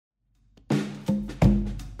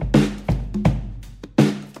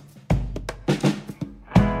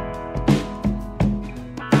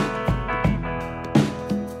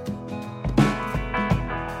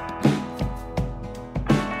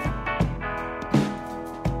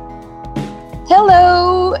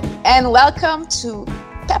and welcome to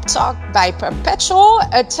Pep Talk by Perpetual,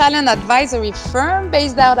 a talent advisory firm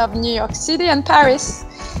based out of New York City and Paris.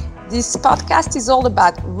 This podcast is all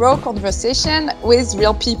about raw conversation with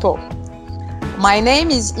real people. My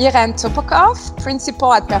name is Irene Topokov,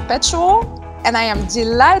 principal at Perpetual, and I am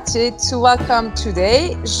delighted to welcome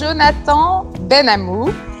today Jonathan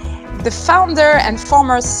Benhamou, the founder and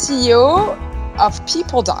former CEO of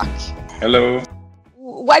PeopleDoc. Hello.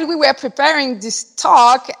 While we were preparing this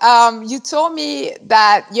talk, you told me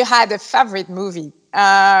that you had a favorite movie.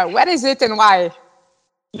 What is it and why?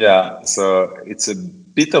 Yeah, so it's a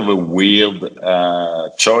bit of a weird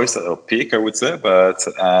choice or pick, I would say, but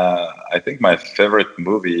I think my favorite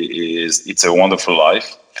movie is It's a Wonderful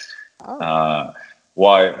Life. Oh.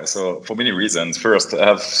 Why? So for many reasons. First, I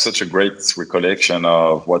have such a great recollection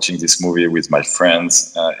of watching this movie with my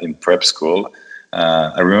friends in prep school.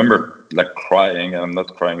 I remember crying, and I'm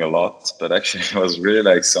not crying a lot, but actually it was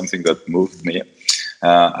really something that moved me.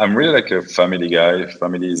 I'm really a family guy.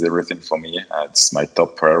 Family is everything for me. It's my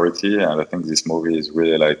top priority, and I think this movie is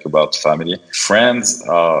really about family. Friends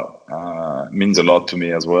means a lot to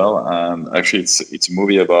me as well, and actually it's a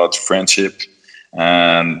movie about friendship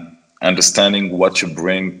and understanding what you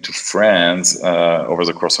bring to friends over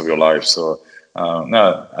the course of your life. So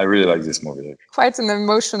I really like this movie. Quite an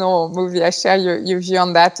emotional movie. I share your view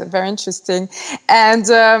on that. Very interesting. And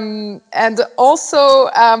also,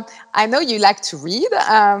 I know you like to read,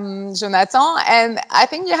 Jonathan, and I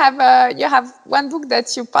think you have one book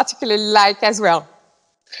that you particularly like as well.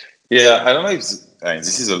 Yeah, I don't know if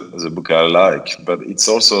this is the book I like, but it's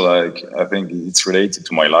also I think it's related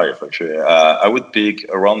to my life, actually. I would pick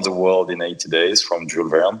Around the World in 80 Days from Jules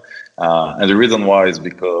Verne. And the reason why is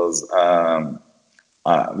because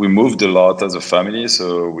we moved a lot as a family.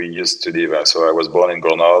 So we used to live, so I was born in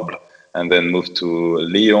Grenoble and then moved to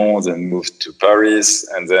Lyon, then moved to Paris,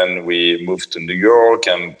 and then we moved to New York,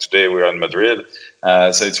 and today we're in Madrid.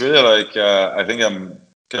 So it's really I think I'm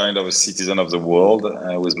kind of a citizen of the world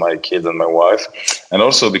with my kids and my wife. And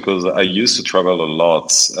also because I used to travel a lot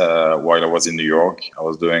while I was in New York. I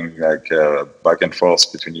was doing back and forth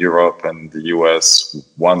between Europe and the US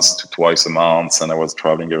once to twice a month, and I was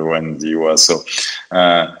traveling everywhere in the US. So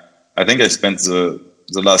I think I spent the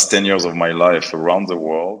last 10 years of my life around the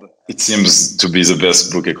world. It seems to be the best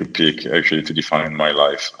book I could pick, actually, to define my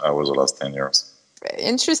life over the last 10 years.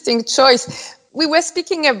 Interesting choice. We were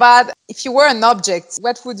speaking about if you were an object,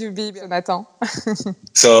 what would you be, Jonathan?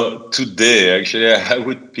 So today, actually, I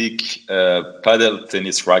would pick a paddle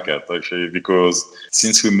tennis racket, actually, because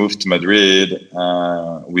since we moved to Madrid,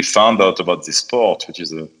 we found out about this sport, which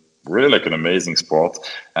is really an amazing sport.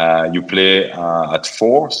 You play at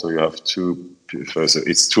four, so you have two. So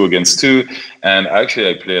it's 2 against 2, and actually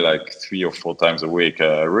I play 3 or 4 times a week.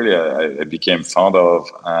 I became fond of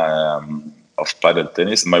paddle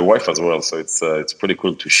tennis, and my wife as well. So it's pretty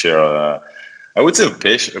cool to share. I would say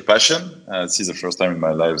a passion. This is the first time in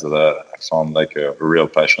my life that I found a real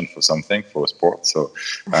passion for something, for a sport. So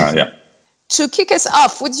yeah. To kick us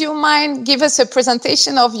off, would you mind give us a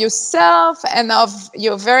presentation of yourself and of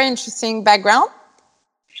your very interesting background?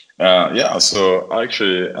 Yeah, so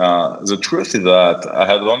actually, the truth is that I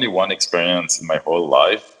had only one experience in my whole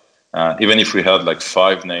life, even if we had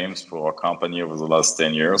 5 names for our company over the last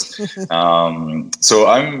 10 years. So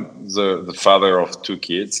I'm the father of 2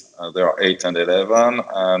 kids. They are 8 and 11,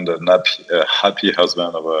 and a happy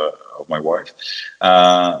husband of my wife.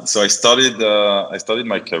 So I studied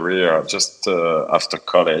my career just after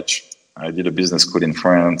college. I did a business school in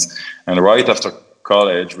France, and right after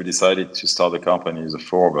college, we decided to start a company, the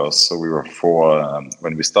 4 of us. So we were 4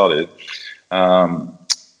 when we started.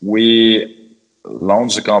 We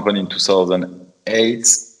launched the company in 2008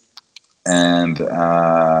 and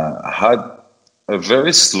had a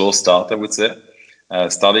very slow start, I would say.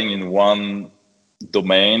 Starting in one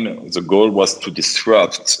domain, the goal was to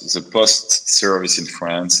disrupt the post service in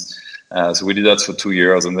France. So we did that for 2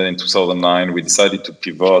 years. And then in 2009, we decided to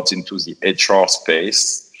pivot into the HR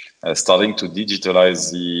space, starting to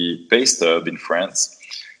digitalize the pay stub in France.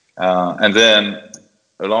 And then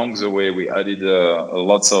along the way, we added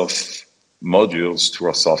lots of modules to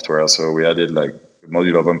our software. So we added a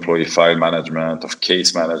module of employee file management, of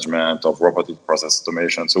case management, of robotic process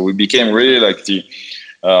automation. So we became really the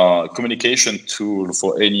communication tool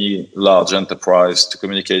for any large enterprise to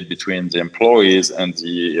communicate between the employees and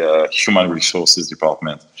the human resources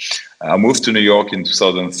department. I moved to New York in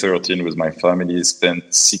 2013 with my family,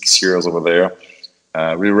 spent 6 years over there.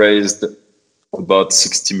 We raised about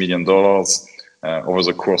 $60 million over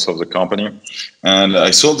the course of the company. And I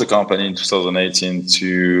sold the company in 2018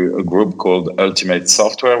 to a group called Ultimate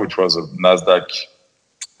Software, which was a NASDAQ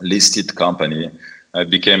listed company. I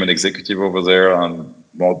became an executive over there and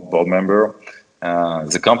board member.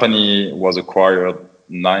 The company was acquired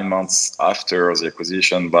 9 months after the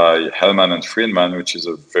acquisition by Hellman and Friedman, which is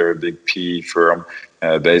a very big PE firm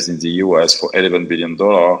based in the US for $11 billion.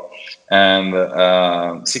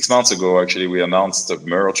 And 6 months ago, actually, we announced a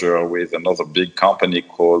merger with another big company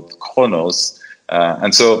called Kronos.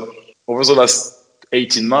 And so over the last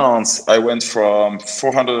 18 months, I went from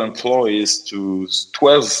 400 employees to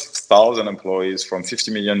 12,000 employees, from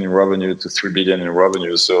 50 million in revenue to 3 billion in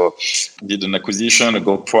revenue. So did an acquisition, a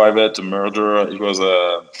go private, a merger. It was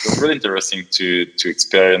really interesting to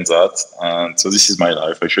experience that. And so this is my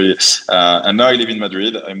life, actually. And now I live in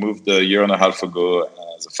Madrid. I moved a year and a half ago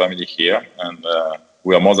as a family here. And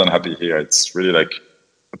we are more than happy here. It's really like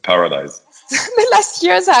a paradise. The last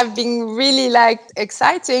years have been really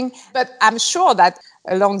exciting, but I'm sure that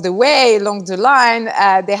along the line,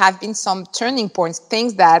 there have been some turning points,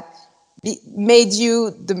 things that made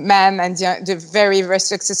you the man and the very, very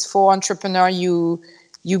successful entrepreneur you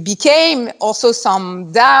became. Also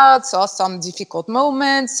some doubts or some difficult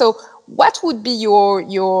moments. So what would be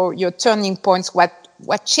your turning points?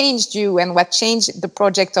 What changed you and what changed the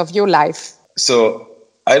project of your life? So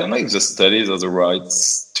I don't know if the studies are the right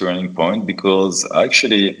turning point, because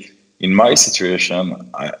actually in my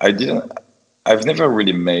situation, I've never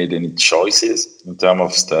really made any choices in terms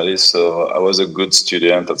of studies. So I was a good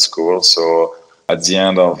student at school. So at the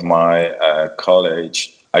end of my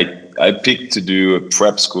college, I picked to do a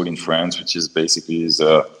prep school in France, which is basically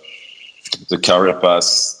the career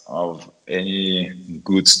path of any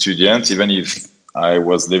good student, even if I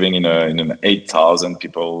was living in an 8,000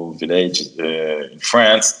 people village in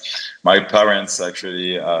France. My parents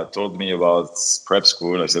actually told me about prep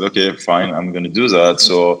school. I said, okay, fine, I'm going to do that.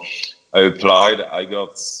 So I applied. I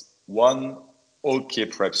got one okay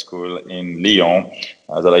prep school in Lyon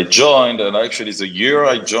that I joined. And actually, the year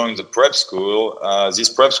I joined the prep school, this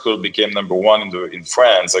prep school became number one in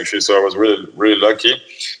France, actually. So I was really, really lucky.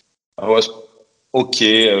 I was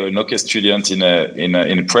an okay student in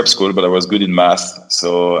a prep school, but I was good in math.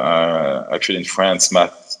 So actually in France,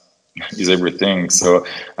 math is everything. So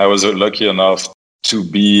I was lucky enough to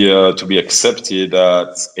be accepted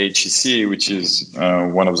at HEC, which is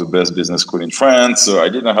one of the best business schools in France. So I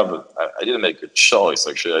didn't make a choice,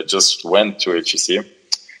 actually. I just went to HEC.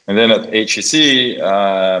 And then at HEC,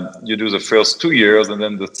 you do the first 2 years, and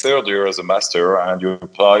then the third year as a master, and you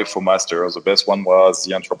apply for master. The best one was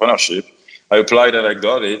the entrepreneurship. I applied and I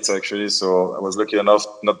got it, actually. So I was lucky enough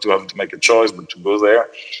not to have to make a choice, but to go there.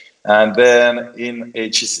 And then in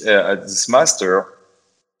HEC, at this master,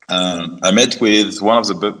 I met with one of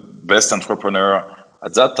the best entrepreneurs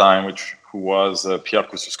at that time, who was Pierre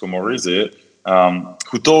Kosciusko-Morizet,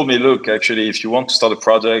 who told me, look, actually, if you want to start a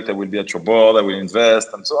project, I will be at your board, I will invest,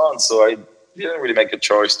 and so on. So I didn't really make a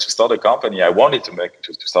choice to start a company. I wanted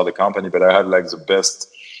to start a company, but I had the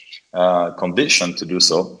best condition to do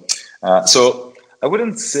so. So I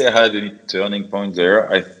wouldn't say I had any turning point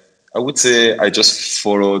there. I would say I just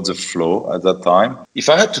followed the flow at that time. If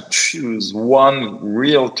I had to choose one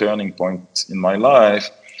real turning point in my life,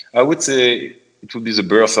 I would say it would be the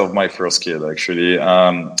birth of my first kid, actually.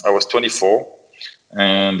 I was 24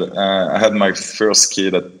 and I had my first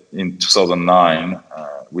kid in 2009,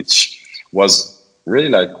 which was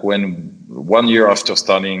really when 1 year after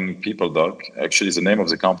starting PeopleDoc. Actually, the name of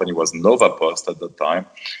the company was NovaPost at that time.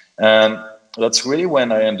 And that's really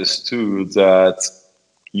when I understood that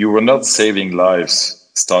you were not saving lives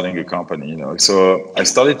starting a company, So I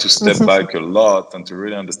started to step back a lot and to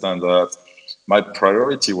really understand that my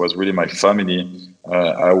priority was really my family.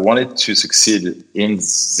 I wanted to succeed in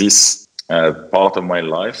this part of my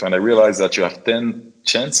life. And I realized that you have 10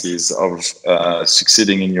 chances of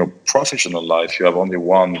succeeding in your professional life. You have only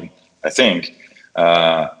one, I think.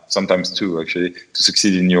 Sometimes two, actually, to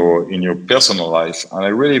succeed in your personal life. And I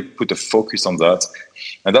really put a focus on that.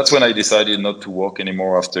 And that's when I decided not to work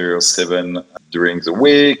anymore after 7 during the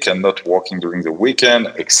week and not working during the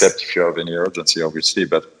weekend, except if you have any urgency, obviously.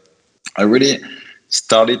 But I really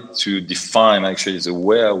started to define actually the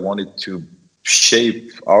way I wanted to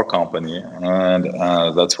shape our company. And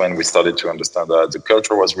that's when we started to understand that the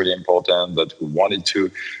culture was really important, that we wanted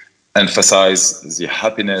to emphasize the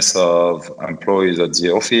happiness of employees at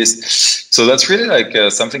the office. So that's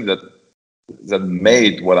really something that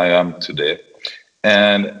made what I am today.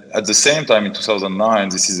 And at the same time, in 2009,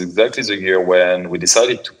 this is exactly the year when we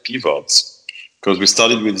decided to pivot, because we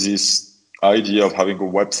started with this idea of having a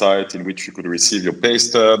website in which you could receive your pay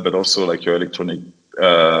stub, but also your electronic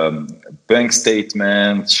bank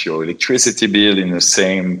statement, your electricity bill in the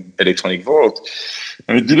same electronic vault.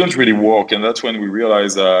 And it didn't really work. And that's when we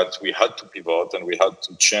realized that we had to pivot and we had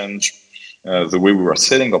to change the way we were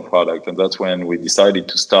selling our product. And that's when we decided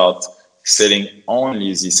to start selling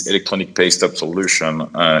only this electronic pay stub solution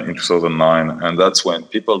in 2009. And that's when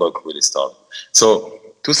PeopleDoc really started. So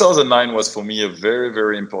 2009 was for me a very,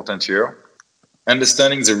 very important year.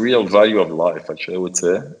 Understanding the real value of life, actually, I would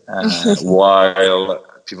say, while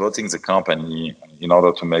pivoting the company in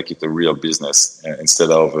order to make it a real business instead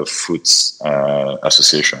of a food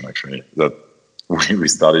association, actually, that we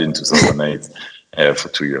started in 2008 for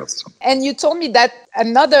 2 years. And you told me that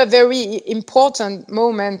another very important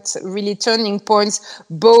moment, really turning points,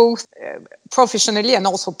 both professionally and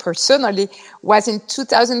also personally, was in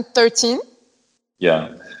 2013.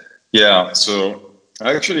 Yeah. So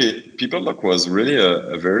actually, PeopleDoc was really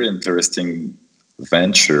a very interesting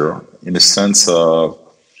venture in the sense of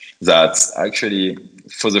that actually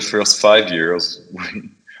for the first 5 years,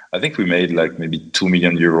 I think we made like maybe 2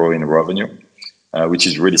 million euro in revenue, which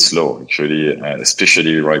is really slow actually,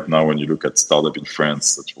 especially right now when you look at startup in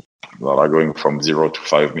France that are going from 0 to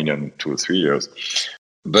 5 million in 2 or 3 years.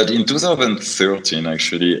 But in 2013,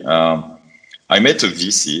 actually, I met a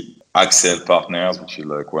VC, Accel Partners, which is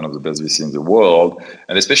like one of the best VC in the world,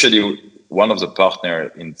 and especially one of the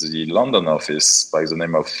partners in the London office by the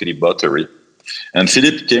name of Philippe Bottery. And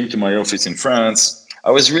Philippe came to my office in France.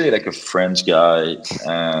 I was really like a French guy,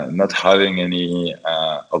 not having any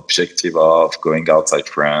objective of going outside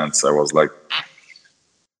France. I was like,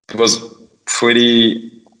 it was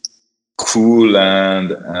pretty cool,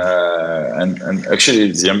 and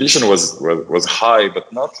actually the ambition was high, but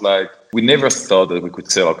not like, we never thought that we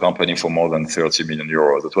could sell our company for more than 30 million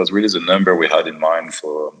euros. That was really the number we had in mind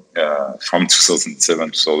for from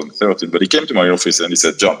 2007 to 2013. But he came to my office and he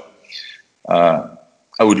said, John,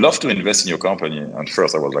 I would love to invest in your company. And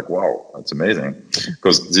first I was like, wow, that's amazing.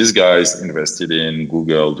 Because these guys invested in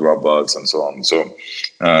Google, Dropbox, and so on. So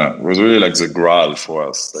it was really like the Graal for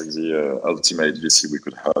us, like the ultimate VC we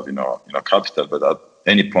could have in our capital. But at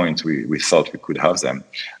any point we thought we could have them.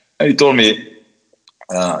 And he told me,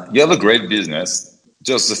 you have a great business.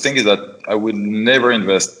 Just the thing is that I would never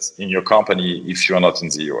invest in your company if you're not in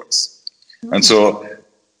the US. Mm-hmm. And so,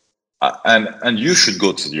 and you should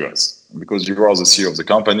go to the US because you are the CEO of the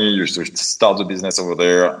company. You should start the business over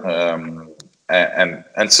there.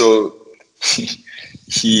 And so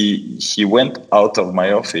he went out of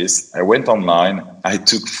my office. I went online. I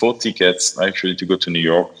took 4 tickets actually to go to New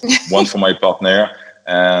York, one for my partner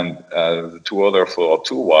and 2 other for our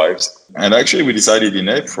 2 wives. And actually we decided in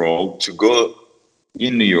April to go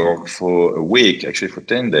in New York for a week, actually for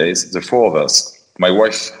 10 days, the 4 of us. My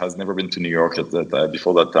wife has never been to New York at that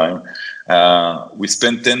before that time. We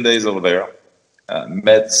spent 10 days over there,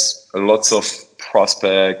 met lots of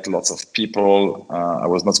prospects, lots of people. I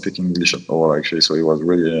was not speaking English at all, actually, so it was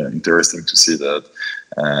really interesting to see that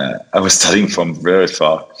I was starting from very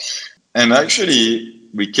far. And actually,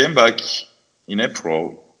 we came back in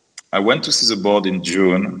April. I went to see the board in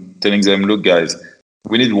June, telling them, look, guys,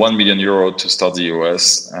 we need 1 million euro to start the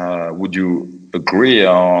US. Would you agree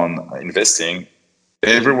on investing?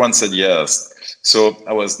 Everyone said yes. So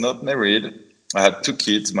I was not married. I had 2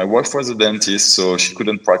 kids. My wife was a dentist, so she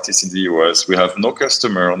couldn't practice in the US. We have no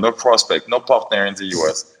customer, no prospect, no partner in the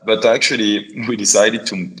US. But actually, we decided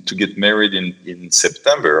to get married in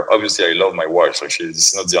September. Obviously, I love my wife. Actually, this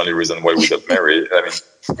is not the only reason why we got married. I mean,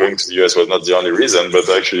 going to the US was not the only reason, but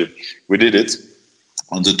actually, we did it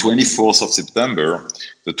on the 24th of September.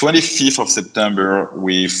 The 25th of September,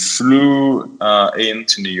 we flew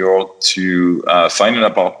into New York to find an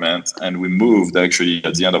apartment, and we moved actually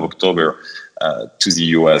at the end of October to the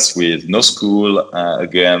US with no school,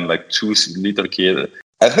 again, like 2 little kids.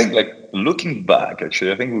 I think, like, looking back,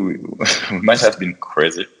 actually, I think we might have been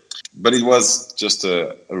crazy, but it was just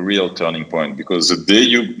a real turning point, because the day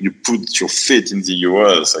you put your feet in the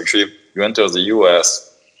US, actually, you enter the US,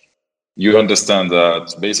 you understand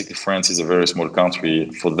that basically France is a very small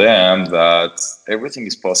country. For them, that everything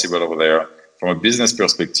is possible over there. From a business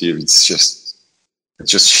perspective, it's just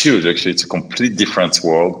huge. Actually, it's a complete different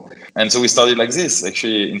world. And so we started like this.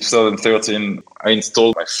 Actually, in 2013, I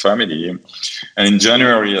installed my family, and in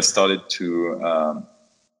January, I started to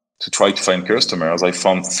try to find customers. I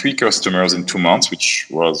found 3 customers in 2 months, which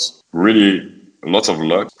was really a lot of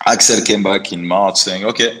luck. Accel came back in March saying,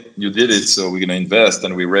 okay, you did it, so we're going to invest.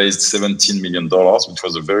 And we raised $17 million, which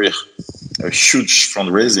was a huge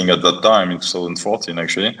fundraising at that time in 2014,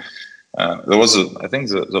 actually. There was, I think,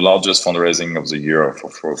 the largest fundraising of the year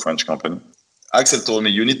for a French company. Axel told me,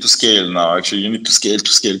 you need to scale now. Actually, you need to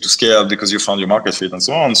scale because you found your market fit and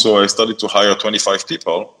so on. So I started to hire 25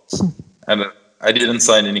 people, and I didn't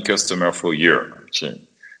sign any customer for a year, actually,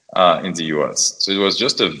 in the US. So it was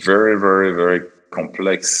just a very, very, very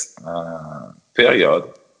complex period,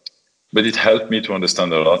 but it helped me to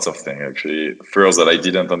understand a lot of things, actually. First, that I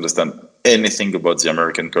didn't understand anything about the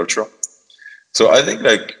American culture. So I think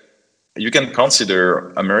like you can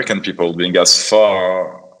consider American people being as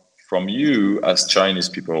far from you as Chinese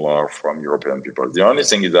people are from European people. The only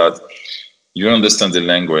thing is that you understand the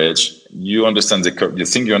language, you understand you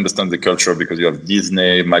think you understand the culture because you have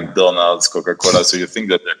Disney, McDonald's, Coca-Cola, so you think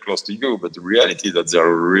that they're close to you, but the reality is that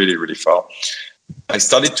they're really, really far. I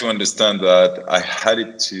started to understand that I had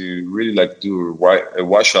it to really like do a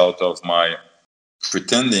wash out of my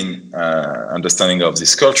pretending understanding of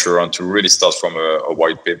this culture and to really start from a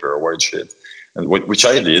white paper, a white sheet, and which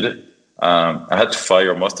I did. I had to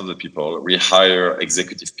fire most of the people, rehire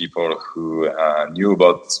executive people who knew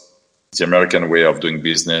about the American way of doing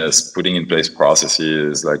business, putting in place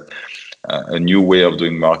processes, like a new way of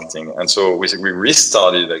doing marketing. And so we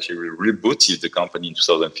restarted, actually, we rebooted the company in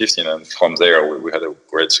 2015. And from there, we had a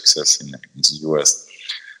great success in the US.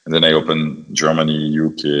 And then I opened Germany,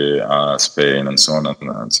 UK, Spain, and so on.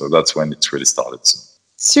 And so that's when it really started. So.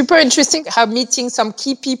 Super interesting how meeting some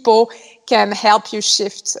key people can help you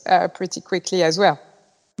shift pretty quickly as well.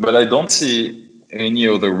 But I don't see any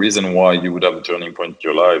other reason why you would have a turning point in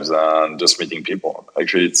your lives than just meeting people.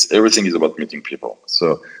 Actually, everything is about meeting people.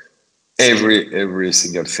 So every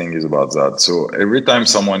single thing is about that. So every time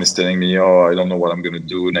someone is telling me, oh, I don't know what I'm going to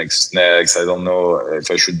do next, I don't know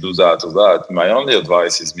if I should do that or that, my only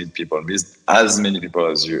advice is meet people, meet as many people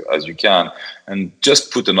as you can, and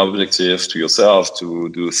just put an objective to yourself to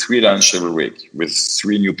do 3 lunch every week with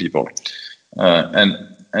 3 new people.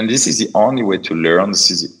 And this is the only way to learn.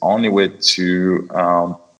 This is the only way to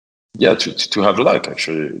have luck,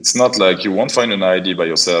 actually. It's not like you won't find an idea by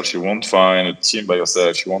yourself. You won't find a team by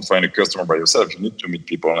yourself. You won't find a customer by yourself. You need to meet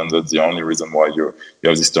people. And that's the only reason why you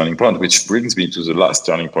have this turning point, which brings me to the last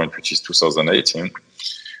turning point, which is 2018,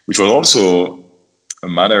 which was also a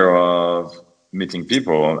matter of meeting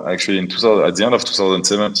people. Actually, at the end of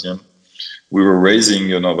 2017, we were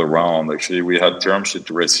raising another round. Actually, we had term sheet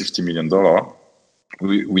to raise $50 million,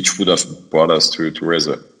 which would have brought us to raise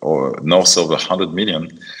north of $100 million.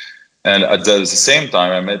 And at the same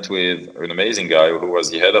time, I met with an amazing guy who was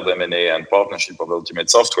the head of M&A and partnership of Ultimate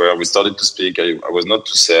Software. We started to speak. I was not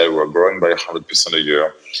to sell. We were growing by 100% a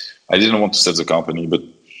year. I didn't want to sell the company, but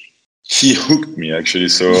he hooked me, actually.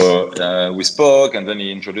 So we spoke, and then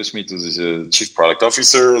he introduced me to the chief product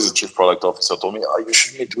officer. The chief product officer told me, you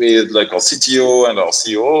should meet with like our CTO and our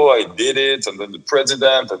COO. I did it, and then the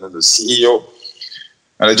president, and then the CEO.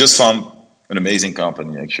 And I just found an amazing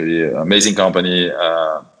company, actually. Amazing company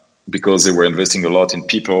because they were investing a lot in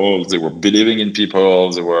people. They were believing in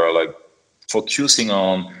people. They were like focusing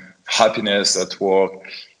on happiness at work.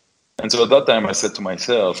 And so at that time, I said to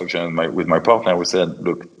myself, actually, with my partner, we said,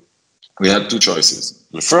 look, we had 2 choices.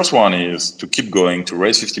 The first one is to keep going, to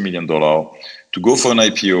raise $50 million, to go for an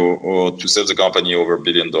IPO, or to sell the company over $1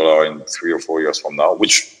 billion in 3 or 4 years from now,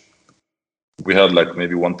 which we had like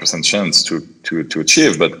maybe 1% chance to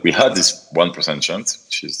achieve, but we had this 1% chance,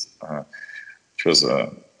 which was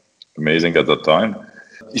amazing at that time.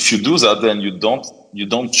 If you do that, then you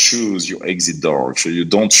don't choose your exit door. So you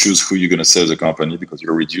don't choose who you're going to sell the company because you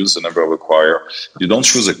reduce the number of acquirers. You don't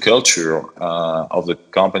choose the culture of the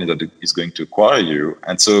company that is going to acquire you,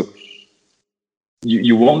 and so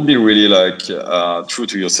you won't be really like true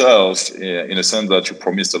to yourself in a sense that you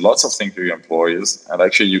promised lots of things to your employees and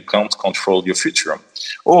actually you can't control your future.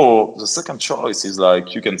 Or the second choice is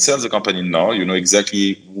like you can sell the company now, you know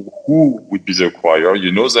exactly who would be the acquirer,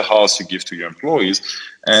 you know the house you give to your employees,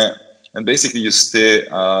 and basically you stay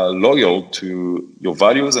loyal to your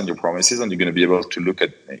values and your promises, and you're going to be able to look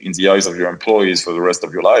in the eyes of your employees for the rest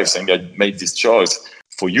of your life saying, I made this choice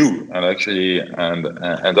for you. And actually, and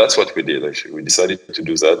that's what we did. Actually, we decided to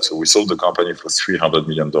do that. So we sold the company for $300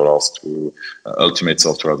 million to Ultimate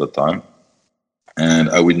Software at the time. And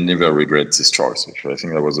I will never regret this choice. Actually, I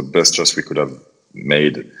think that was the best choice we could have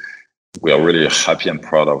made. We are really happy and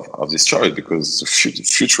proud of this choice because the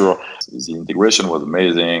future, the integration was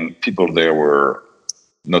amazing. People there were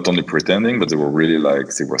not only pretending, but they were really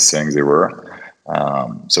like they were saying they were.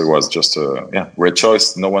 So it was just a great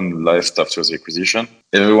choice. No one left after the acquisition.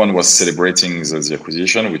 Everyone was celebrating the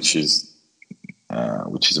acquisition, which is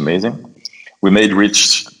amazing. We made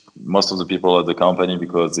rich most of the people at the company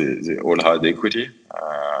because they all had equity.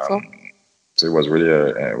 Cool. So it was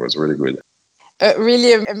really good. a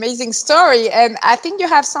really amazing story. And I think you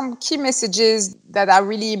have some key messages that are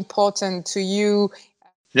really important to you.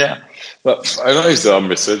 Yeah, but I don't know if there are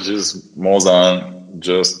messages more than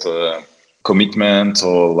just commitment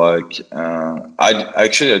or like,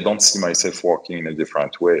 I don't see myself working in a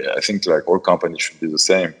different way. I think like all companies should be the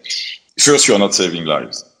same. First, you're not saving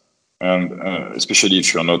lives. And especially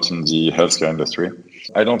if you're not in the healthcare industry.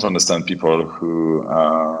 I don't understand people who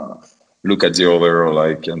look at the other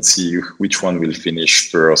like and see which one will finish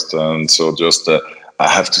first. And so just I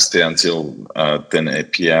have to stay until 10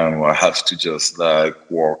 p.m. or I have to just like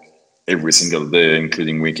work every single day,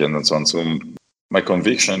 including weekend and so on. So my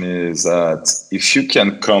conviction is that if you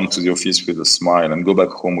can come to the office with a smile and go back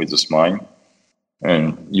home with a smile,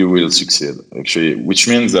 and you will succeed, actually, which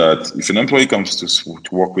means that if an employee comes to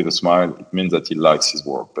work with a smile, it means that he likes his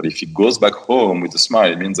work. But if he goes back home with a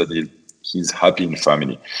smile, it means that he's happy in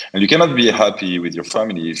family. And you cannot be happy with your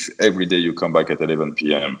family if every day you come back at 11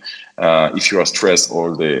 p.m., if you are stressed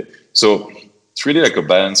all day. So it's really like a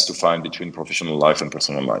balance to find between professional life and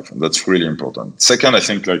personal life. And that's really important. Second, I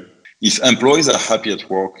think like if employees are happy at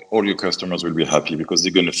work, all your customers will be happy because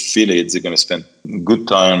they're going to feel it. They're going to spend good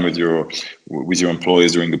time with your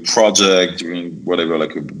employees during the project, during whatever,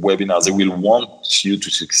 like a webinar. They will want you to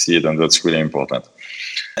succeed, and that's really important.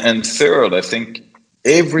 And third, I think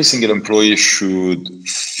every single employee should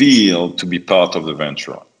feel to be part of the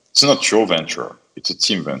venture. It's not your venture; it's a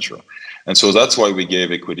team venture, and so that's why we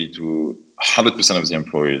gave equity to 100% of the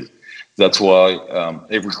employees. That's why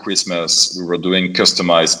every Christmas we were doing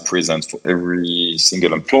customized presents for every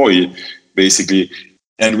single employee, basically.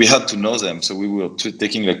 And we had to know them. So we were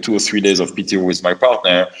taking like 2 or 3 days of PTO with my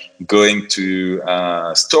partner, going to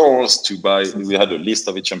stores to buy. We had a list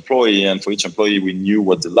of each employee, and for each employee, we knew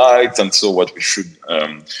what they liked and so what we should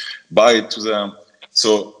buy to them.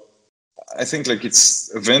 So I think like a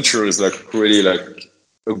venture is like really like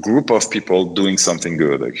a group of people doing something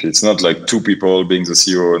good. Actually, it's not like 2 people being the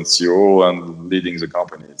CEO and COO and leading the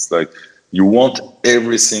company. It's like you want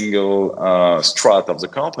every single strat of the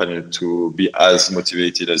company to be as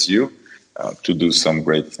motivated as you to do some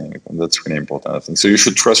great things, and that's really important, I think. So you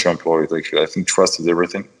should trust your employees. Actually, I think trust is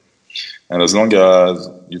everything, and as long as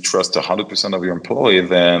you trust 100% of your employee,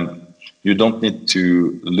 then you don't need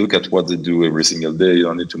to look at what they do every single day. You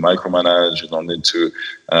don't need to micromanage. You don't need to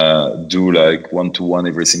do like one-to-one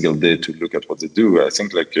every single day to look at what they do. I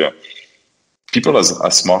think like people are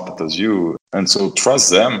as smart as you. And so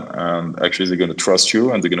trust them. And actually they're going to trust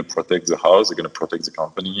you and they're going to protect the house. They're going to protect the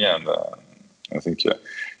company. And I think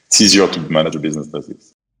it's easier to manage a business like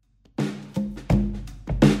this.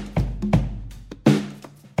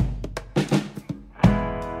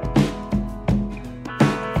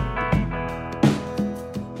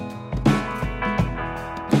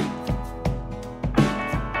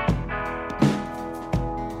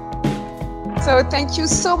 So thank you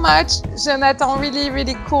so much, Jonathan. Really,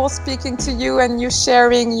 really cool speaking to you and you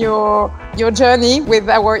sharing your journey with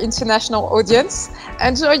our international audience.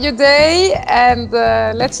 Enjoy your day and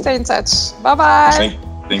let's stay in touch. Bye-bye.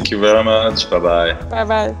 Thank you very much. Bye-bye.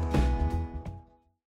 Bye-bye.